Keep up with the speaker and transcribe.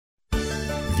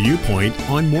Viewpoint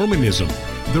on Mormonism,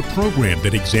 the program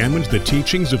that examines the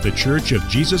teachings of the Church of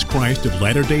Jesus Christ of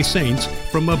Latter-day Saints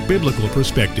from a biblical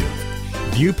perspective.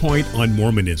 Viewpoint on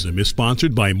Mormonism is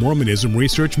sponsored by Mormonism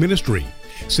Research Ministry.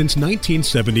 Since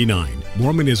 1979,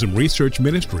 Mormonism Research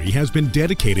Ministry has been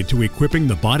dedicated to equipping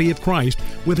the body of Christ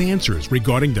with answers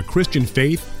regarding the Christian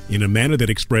faith in a manner that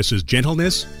expresses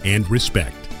gentleness and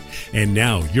respect. And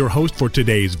now, your host for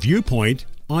today's Viewpoint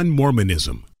on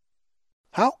Mormonism.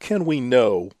 How can we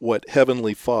know what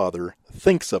Heavenly Father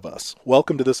thinks of us?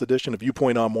 Welcome to this edition of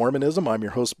Viewpoint on Mormonism. I'm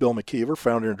your host, Bill McKeever,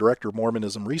 founder and director of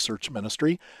Mormonism Research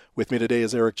Ministry. With me today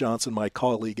is Eric Johnson, my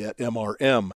colleague at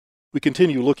MRM. We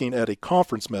continue looking at a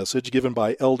conference message given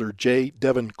by Elder J.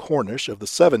 Devn Cornish of the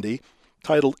 70,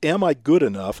 titled, Am I Good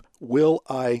Enough? Will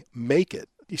I Make It?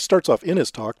 He starts off in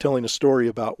his talk telling a story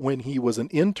about when he was an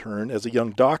intern as a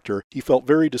young doctor. He felt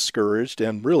very discouraged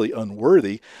and really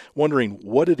unworthy, wondering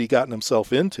what had he gotten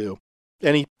himself into.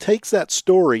 And he takes that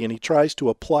story and he tries to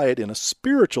apply it in a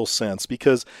spiritual sense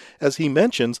because, as he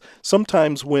mentions,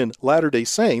 sometimes when Latter-day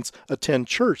Saints attend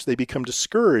church, they become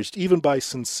discouraged even by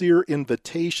sincere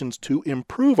invitations to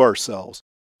improve ourselves.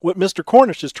 What Mr.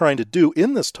 Cornish is trying to do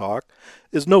in this talk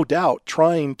is no doubt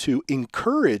trying to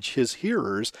encourage his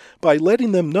hearers by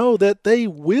letting them know that they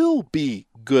will be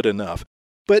good enough.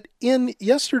 But in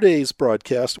yesterday's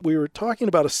broadcast, we were talking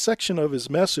about a section of his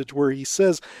message where he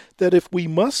says that if we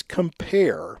must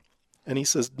compare, and he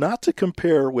says not to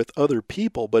compare with other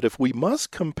people, but if we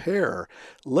must compare,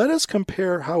 let us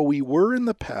compare how we were in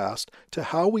the past to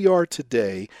how we are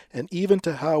today, and even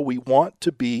to how we want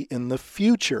to be in the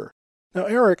future. Now,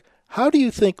 Eric, how do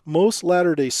you think most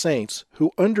Latter-day Saints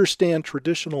who understand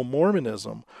traditional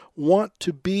Mormonism want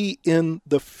to be in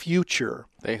the future?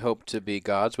 They hope to be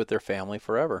gods with their family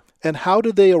forever. And how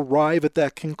do they arrive at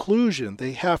that conclusion?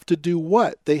 They have to do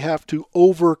what? They have to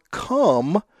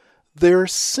overcome their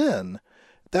sin.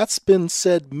 That's been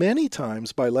said many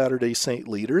times by Latter-day Saint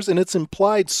leaders, and it's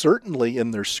implied certainly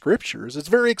in their scriptures. It's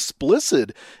very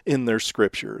explicit in their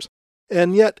scriptures.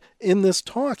 And yet, in this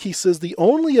talk, he says the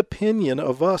only opinion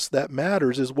of us that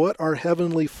matters is what our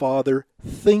Heavenly Father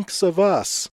thinks of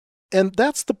us. And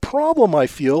that's the problem, I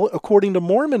feel, according to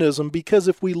Mormonism, because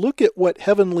if we look at what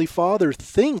Heavenly Father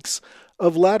thinks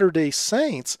of Latter-day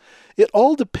Saints, it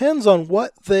all depends on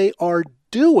what they are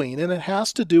doing, and it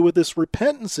has to do with this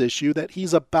repentance issue that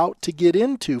he's about to get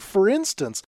into. For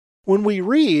instance, when we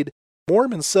read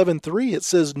Mormon 7:3, it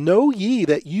says, Know ye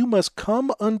that you must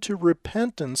come unto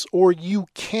repentance, or you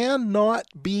cannot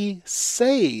be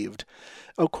saved.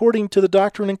 According to the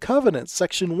Doctrine and Covenants,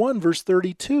 section 1, verse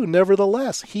 32,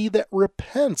 Nevertheless, he that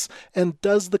repents and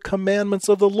does the commandments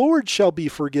of the Lord shall be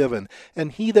forgiven,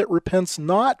 and he that repents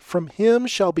not, from him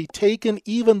shall be taken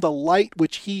even the light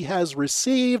which he has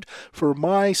received, for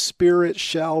my spirit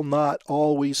shall not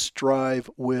always strive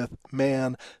with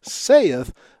man,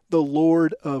 saith the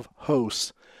Lord of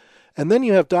hosts. And then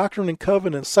you have Doctrine and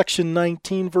Covenants, section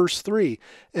 19, verse 3.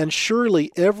 And surely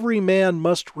every man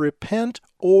must repent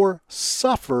or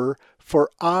suffer, for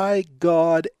I,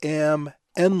 God, am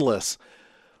endless.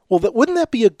 Well, wouldn't that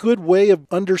be a good way of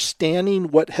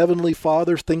understanding what Heavenly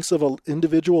Father thinks of an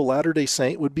individual Latter-day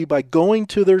Saint? Would be by going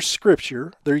to their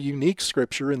scripture, their unique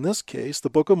scripture, in this case, the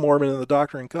Book of Mormon and the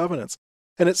Doctrine and Covenants.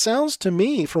 And it sounds to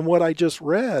me, from what I just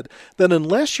read, that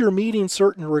unless you're meeting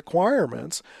certain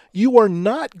requirements, you are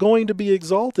not going to be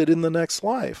exalted in the next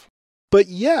life. But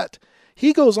yet,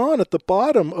 he goes on at the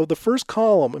bottom of the first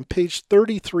column on page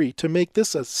 33 to make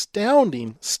this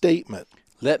astounding statement.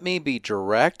 Let me be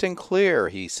direct and clear,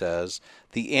 he says.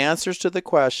 The answers to the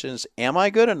questions, am I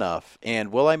good enough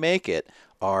and will I make it,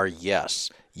 are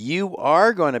yes. You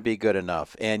are going to be good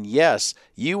enough, and yes,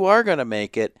 you are going to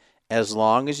make it, as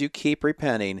long as you keep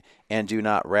repenting and do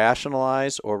not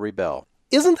rationalize or rebel.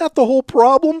 Isn't that the whole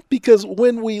problem? Because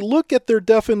when we look at their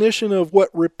definition of what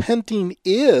repenting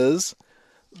is,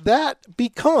 that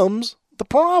becomes the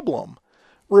problem.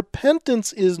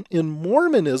 Repentance in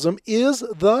Mormonism is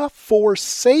the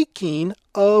forsaking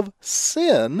of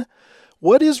sin.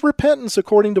 What is repentance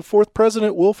according to 4th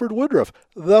President Wilford Woodruff?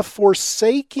 The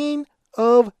forsaking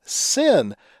of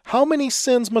sin. How many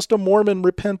sins must a Mormon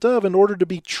repent of in order to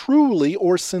be truly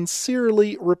or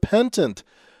sincerely repentant?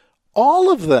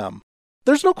 All of them.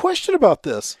 There's no question about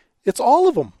this. It's all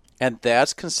of them. And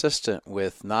that's consistent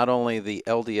with not only the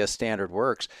LDS standard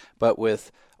works, but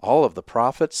with all of the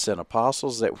prophets and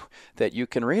apostles that you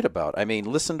can read about. I mean,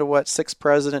 listen to what 6th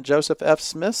President Joseph F.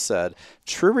 Smith said.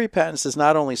 True repentance is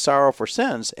not only sorrow for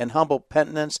sins and humble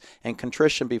penitence and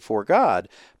contrition before God,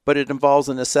 but it involves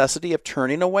the necessity of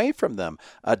turning away from them,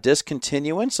 a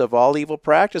discontinuance of all evil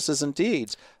practices and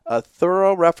deeds, a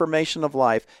thorough reformation of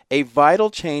life, a vital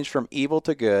change from evil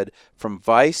to good, from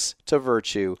vice to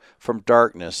virtue, from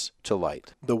darkness to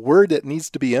light. The word that needs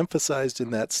to be emphasized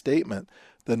in that statement,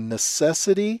 the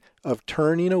necessity of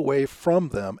turning away from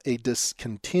them, a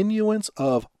discontinuance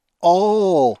of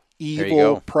all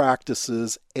evil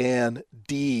practices and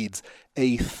deeds,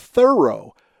 a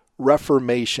thorough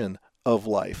reformation of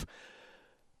life.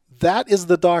 That is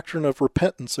the doctrine of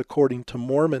repentance according to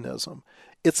Mormonism.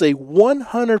 It's a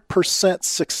 100%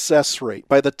 success rate.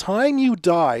 By the time you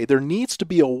die, there needs to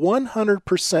be a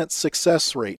 100%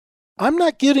 success rate. I'm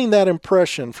not getting that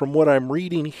impression from what I'm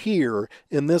reading here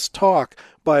in this talk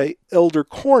by Elder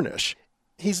Cornish.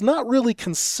 He's not really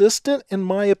consistent, in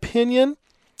my opinion.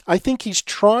 I think he's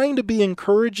trying to be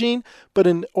encouraging, but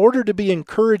in order to be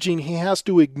encouraging, he has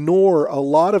to ignore a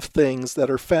lot of things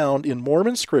that are found in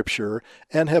Mormon scripture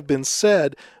and have been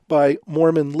said by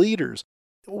Mormon leaders.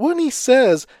 When he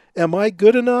says, "Am I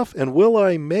good enough and will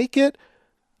I make it?"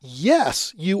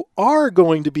 Yes, you are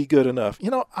going to be good enough.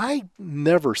 I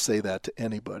never say that to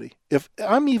anybody. If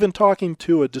I'm even talking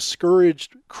to a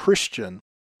discouraged Christian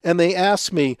and they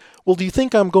ask me, "Well, do you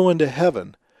think I'm going to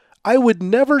heaven?" I would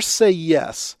never say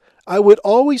yes. I would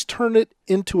always turn it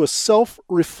into a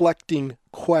self-reflecting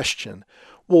question.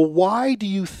 Well, why do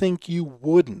you think you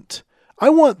wouldn't? I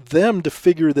want them to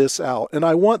figure this out, and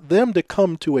I want them to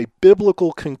come to a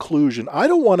biblical conclusion. I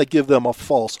don't want to give them a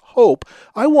false hope.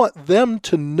 I want them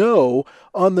to know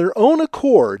on their own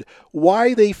accord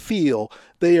why they feel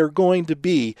they are going to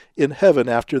be in heaven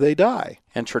after they die.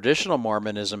 And traditional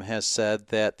Mormonism has said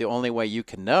that the only way you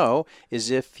can know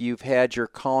is if you've had your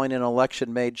calling and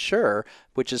election made sure,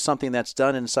 which is something that's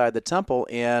done inside the temple,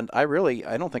 and I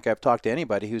don't think I've talked to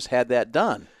anybody who's had that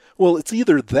done. Well, it's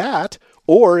either that,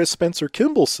 or as Spencer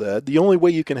Kimball said, the only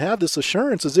way you can have this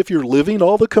assurance is if you're living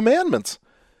all the commandments.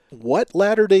 What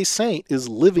Latter-day Saint is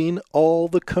living all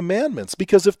the commandments?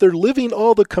 Because if they're living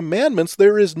all the commandments,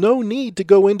 there is no need to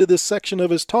go into this section of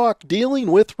his talk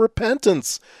dealing with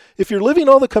repentance. If you're living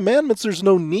all the commandments, there's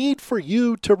no need for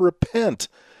you to repent.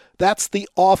 That's the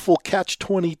awful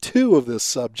catch-22 of this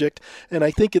subject, and I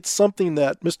think it's something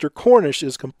that Mr. Cornish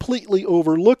is completely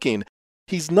overlooking.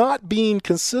 He's not being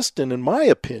consistent, in my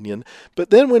opinion,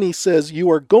 but then when he says,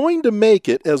 "You are going to make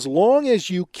it as long as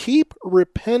you keep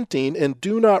repenting and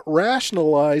do not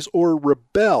rationalize or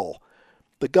rebel."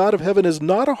 The God of heaven is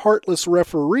not a heartless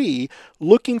referee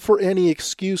looking for any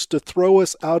excuse to throw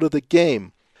us out of the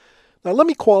game. Now let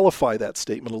me qualify that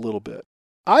statement a little bit.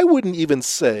 I wouldn't even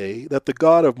say that the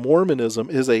God of Mormonism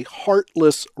is a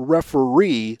heartless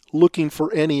referee looking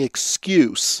for any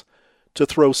excuse to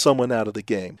throw someone out of the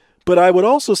game. But I would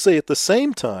also say at the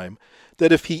same time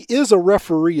that if he is a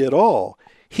referee at all,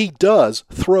 he does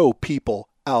throw people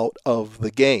out of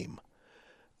the game.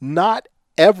 Not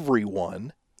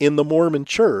everyone in the Mormon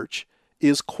Church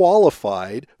is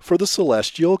qualified for the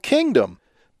celestial kingdom.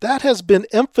 That has been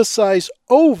emphasized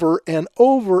over and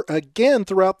over again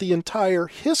throughout the entire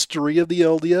history of the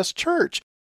LDS Church.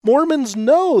 Mormons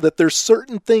know that there's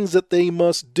certain things that they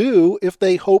must do if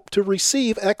they hope to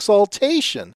receive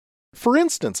exaltation. For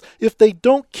instance, if they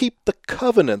don't keep the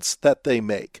covenants that they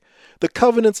make, the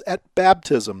covenants at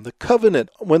baptism, the covenant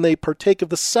when they partake of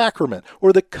the sacrament,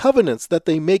 or the covenants that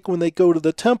they make when they go to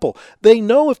the temple, they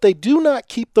know if they do not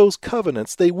keep those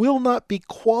covenants, they will not be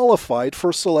qualified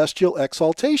for celestial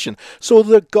exaltation. So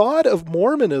the God of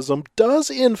Mormonism does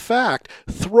in fact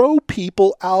throw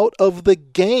people out of the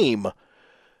game.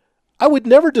 I would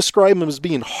never describe him as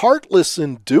being heartless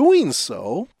in doing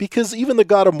so, because even the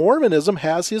God of Mormonism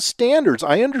has his standards.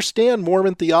 I understand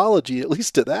Mormon theology, at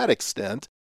least to that extent,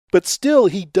 but still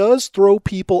he does throw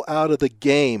people out of the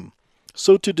game.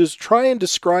 So to try and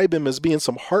describe him as being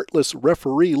some heartless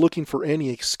referee looking for any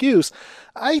excuse,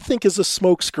 I think is a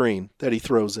smokescreen that he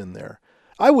throws in there.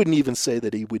 I wouldn't even say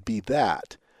that he would be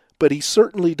that, but he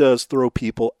certainly does throw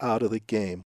people out of the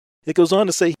game. It goes on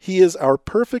to say, "He is our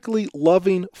perfectly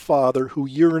loving Father who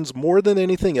yearns more than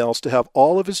anything else to have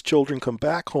all of his children come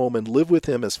back home and live with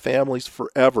him as families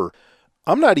forever."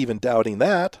 I'm not even doubting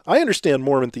that. I understand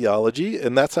Mormon theology,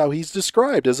 and that's how he's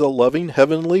described, as a loving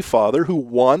heavenly Father who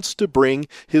wants to bring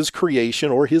his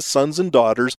creation or his sons and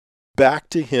daughters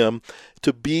back to him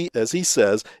to be, as he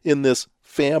says, in this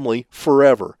family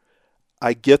forever.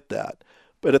 I get that.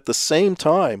 But at the same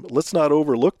time, let's not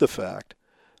overlook the fact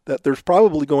that there's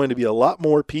probably going to be a lot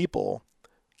more people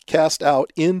cast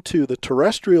out into the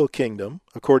terrestrial kingdom,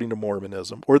 according to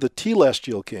Mormonism, or the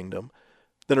telestial kingdom,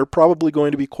 than are probably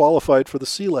going to be qualified for the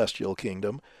celestial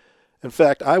kingdom. In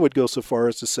fact, I would go so far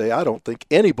as to say I don't think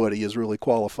anybody is really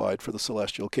qualified for the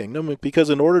celestial kingdom, because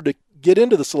in order to get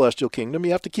into the celestial kingdom,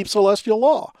 you have to keep celestial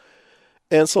law.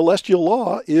 And celestial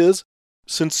law is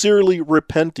sincerely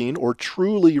repenting or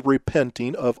truly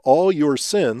repenting of all your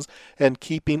sins and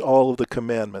keeping all of the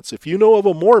commandments. If you know of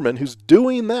a Mormon who's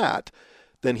doing that,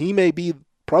 then he may be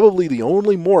probably the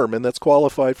only Mormon that's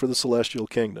qualified for the celestial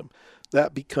kingdom.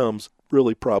 That becomes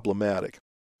really problematic.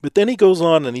 But then he goes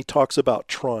on and he talks about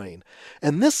trying.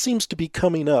 And this seems to be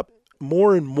coming up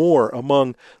more and more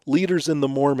among leaders in the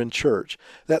Mormon church,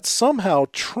 that somehow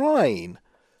trying,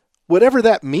 whatever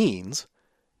that means,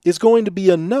 is going to be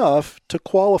enough to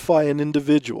qualify an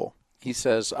individual. He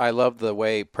says, I love the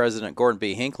way President Gordon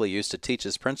B. Hinckley used to teach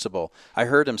his principle. I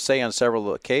heard him say on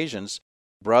several occasions,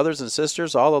 brothers and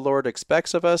sisters, all the Lord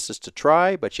expects of us is to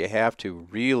try, but you have to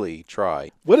really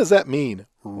try. What does that mean?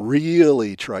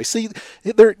 Really try. See,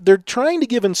 they're trying to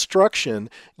give instruction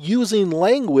using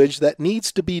language that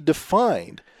needs to be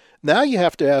defined. Now you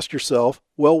have to ask yourself,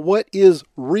 well, what is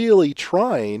really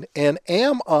trying, and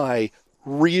am I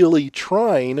really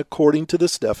trying according to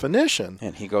this definition?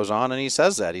 And he goes on and he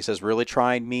says that. He says really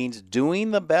trying means doing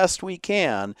the best we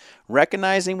can,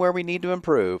 recognizing where we need to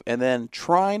improve, and then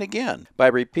trying again. By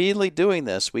repeatedly doing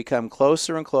this, we come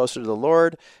closer and closer to the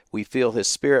Lord. We feel His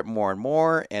Spirit more and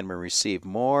more, and we receive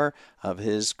more of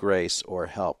His grace or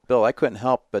help. Bill, I couldn't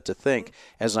help but to think,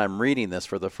 as I'm reading this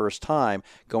for the first time,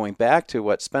 going back to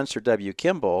what Spencer W.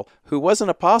 Kimball, who was an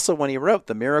apostle when he wrote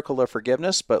The Miracle of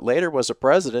Forgiveness, but later was a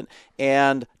president,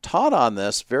 and taught on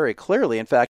this very clearly. In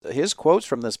fact, his quotes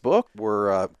from this book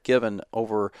were given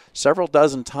over several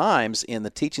dozen times in the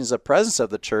Teachings of Presence of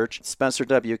the Church, Spencer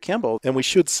W. Kimball. And we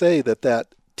should say that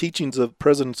Teachings of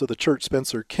Presidents of the Church,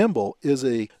 Spencer Kimball, is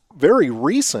a very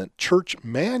recent church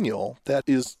manual that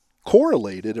is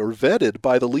correlated or vetted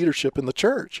by the leadership in the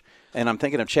church. And I'm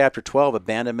thinking of chapter 12,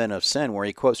 Abandonment of Sin, where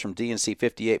he quotes from D&C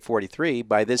 58:43,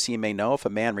 by this ye may know if a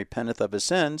man repenteth of his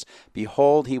sins,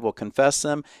 behold, he will confess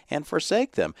them and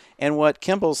forsake them. And what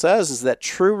Kimball says is that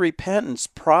true repentance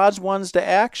prods one to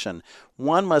action.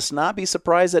 One must not be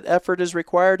surprised that effort is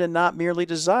required and not merely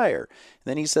desire.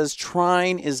 Then he says,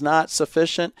 trying is not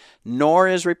sufficient, nor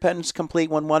is repentance complete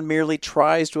when one merely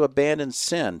tries to abandon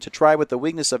sin. To try with the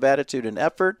weakness of attitude and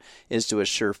effort is to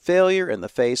assure failure in the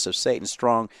face of Satan's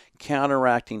strong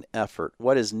counteracting effort.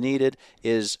 What is needed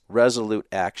is resolute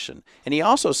action. And he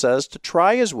also says, to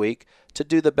try is weak, to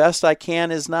do the best I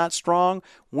can is not strong.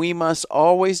 We must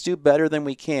always do better than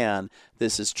we can.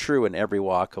 This is true in every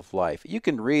walk of life. You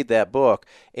can read that book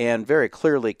and very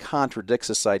clearly contradicts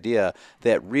this idea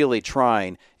that really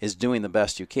trying is doing the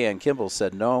best you can. Kimball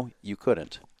said, no, you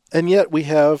couldn't. And yet we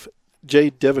have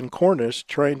Devn Cornish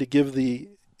trying to give the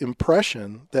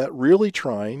impression that really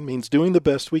trying means doing the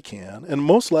best we can. And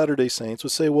most Latter-day Saints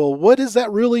would say, well, what does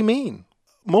that really mean?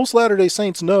 Most Latter-day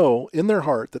Saints know in their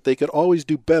heart that they could always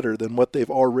do better than what they've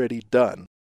already done.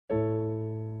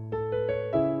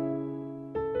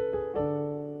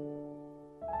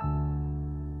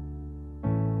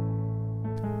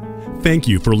 Thank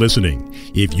you for listening.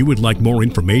 If you would like more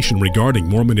information regarding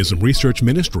Mormonism Research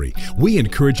Ministry, we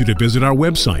encourage you to visit our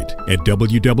website at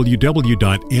www.mrm.org,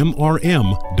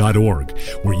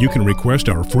 where you can request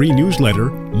our free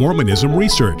newsletter, Mormonism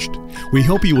Researched. We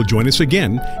hope you will join us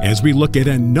again as we look at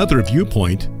another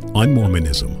viewpoint on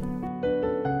Mormonism.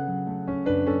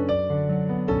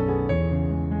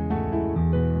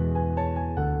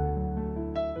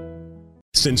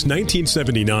 Since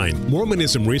 1979,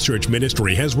 Mormonism Research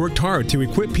Ministry has worked hard to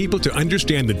equip people to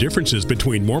understand the differences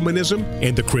between Mormonism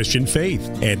and the Christian faith.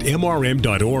 At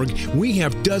mrm.org, we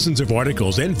have dozens of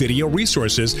articles and video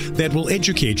resources that will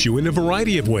educate you in a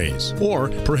variety of ways. Or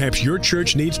perhaps your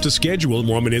church needs to schedule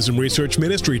Mormonism Research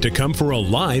Ministry to come for a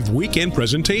live weekend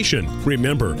presentation.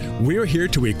 Remember, we're here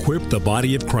to equip the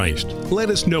body of Christ.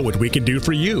 Let us know what we can do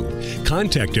for you.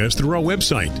 Contact us through our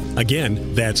website.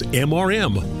 Again, that's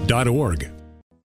mrm.org.